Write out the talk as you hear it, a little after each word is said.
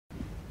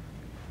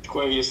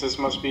Jaquavius, this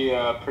must be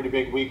a pretty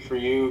big week for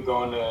you,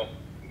 going to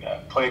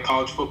play a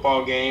college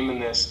football game in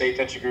the state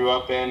that you grew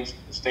up in,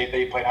 the state that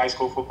you played high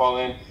school football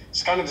in.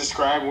 Just kind of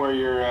describe where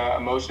your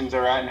emotions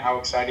are at and how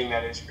exciting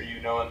that is for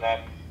you, knowing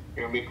that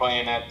you're going to be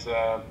playing at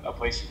a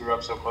place you grew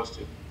up so close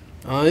to.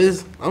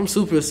 I'm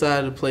super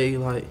excited to play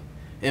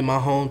in my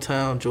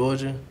hometown,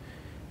 Georgia.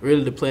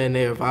 Really to play in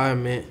their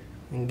environment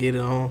and get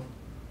it on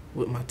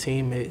with my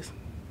teammates.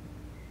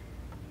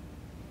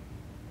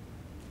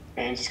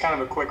 And just kind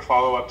of a quick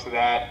follow-up to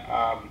that,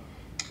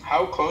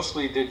 how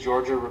closely did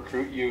Georgia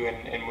recruit you,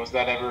 and was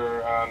that ever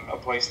a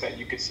place that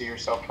you could see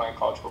yourself playing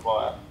college football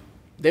at?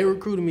 They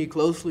recruited me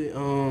closely.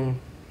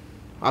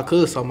 I could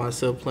have saw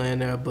myself playing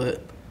there,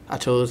 but I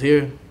chose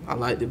here. I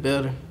liked it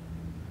better.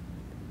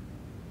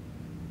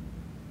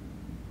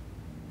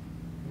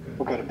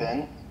 We'll go to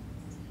Ben.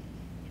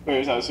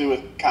 Obviously,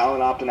 with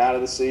Colin opting out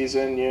of the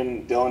season, you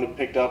and Dylan have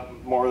picked up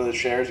more of the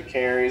shares of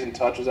carries and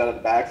touches out of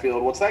the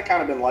backfield. What's that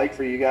kind of been like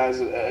for you guys,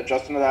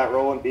 adjusting to that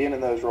role and being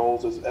in those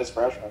roles as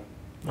freshmen?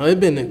 It's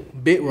been a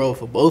big role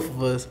for both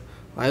of us.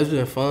 It's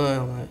been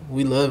fun.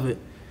 We love it.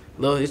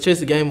 It's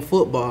just a game of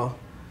football.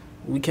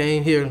 We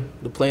came here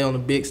to play on the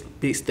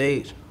big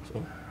stage.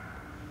 So.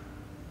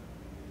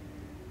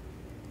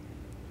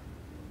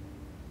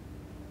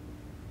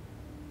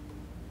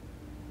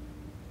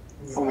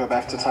 We'll go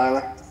back to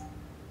Tyler.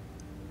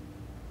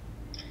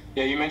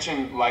 Yeah, you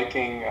mentioned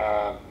liking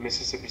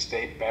Mississippi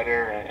State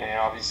better and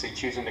obviously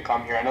choosing to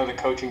come here. I know the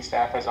coaching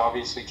staff has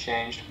obviously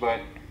changed,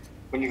 but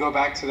when you go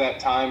back to that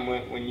time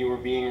when you were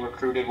being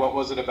recruited, what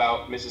was it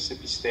about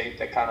Mississippi State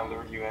that kind of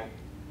lured you in?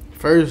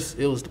 First,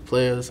 it was the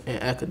players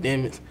and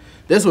academics.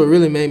 That's what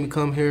really made me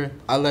come here.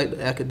 I like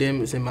the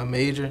academics in my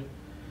major,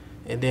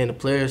 and then the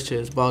players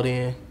just bought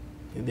in,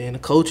 and then the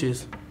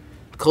coaches.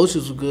 The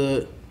coaches were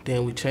good,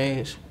 then we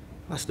changed.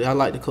 I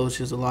like the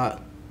coaches a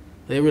lot.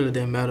 It really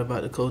didn't matter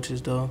about the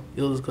coaches, though.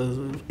 It was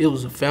because it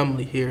was a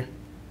family here.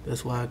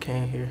 That's why I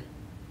came here.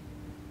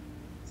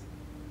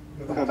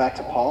 We'll go back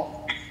to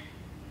Paul.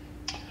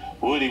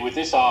 Woody, with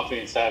this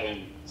offense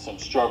having some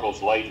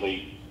struggles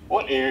lately,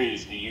 what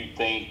areas do you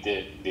think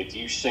that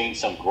you've seen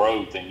some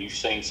growth and you've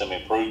seen some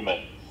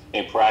improvement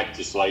in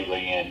practice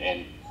lately,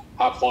 and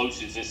how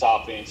close is this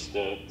offense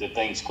to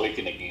things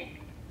clicking again?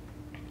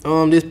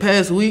 This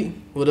past week,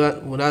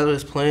 without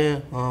us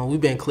playing,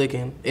 we've been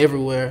clicking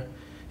everywhere.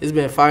 It's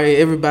been fire.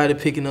 Everybody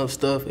picking up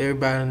stuff.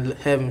 Everybody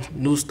having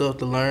new stuff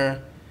to learn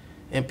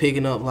and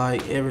picking up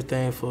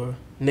everything for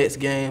next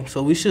game.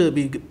 So we should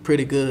be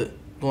pretty good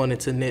going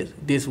into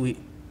this week.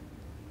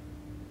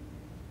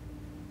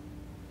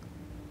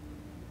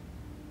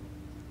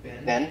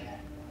 Ben?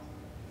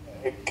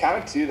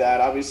 Kind of to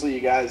that, obviously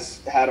you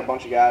guys had a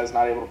bunch of guys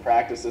not able to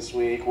practice this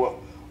week. What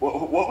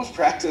was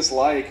practice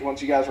like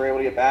once you guys were able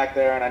to get back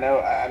there?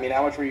 And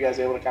how much were you guys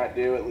able to kind of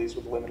do, at least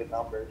with limited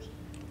numbers?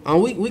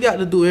 We got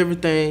to do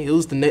everything. It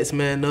was the next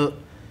man up.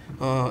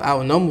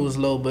 Our number was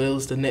low, but it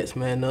was the next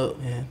man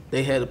up, and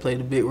they had to play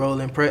the big role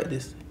in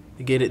practice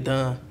to get it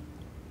done.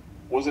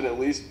 Was it at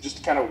least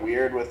just kind of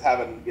weird with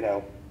having,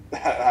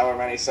 however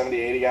many, 70,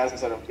 80 guys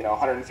instead of,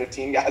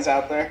 115 guys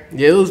out there?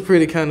 Yeah, it was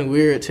pretty kind of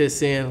weird just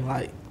seeing,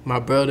 my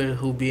brother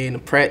who be in the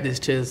practice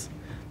just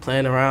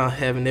playing around,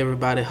 having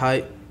everybody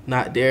hype,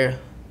 not there.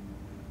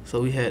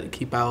 So we had to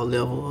keep our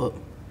level up.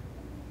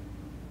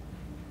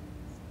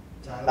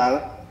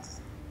 Tyler?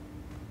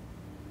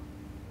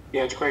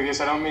 Yeah,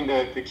 Jaquavius, I don't mean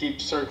to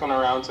keep circling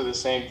around to the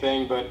same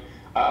thing, but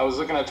I was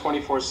looking at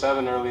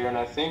 24/7 earlier, and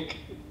I think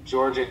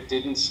Georgia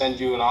didn't send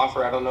you an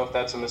offer. I don't know if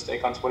that's a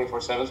mistake on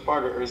 24/7's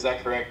part, or is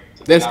that correct?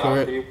 That's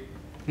correct.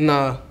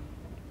 Nah.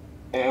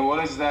 And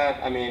what is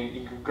that?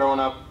 Growing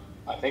up,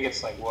 I think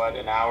it's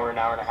an hour and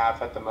a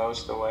half at the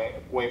most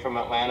away from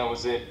Atlanta.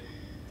 Was it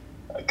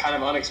kind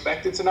of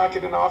unexpected to not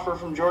get an offer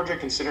from Georgia,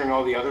 considering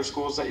all the other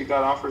schools that you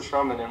got offers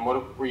from? And then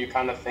what were you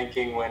kind of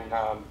thinking when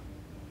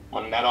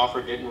that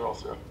offer didn't roll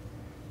through?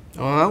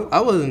 I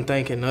wasn't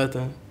thinking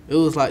nothing. It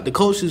was the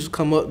coaches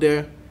come up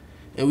there,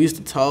 and we used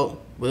to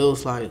talk, but it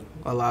was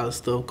a lot of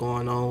stuff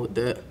going on with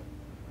that.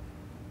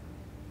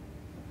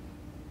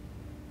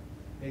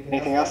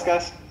 Anything else,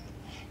 guys?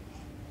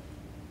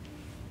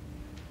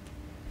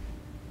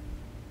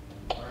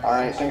 All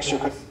right, thanks,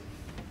 Jaquavius.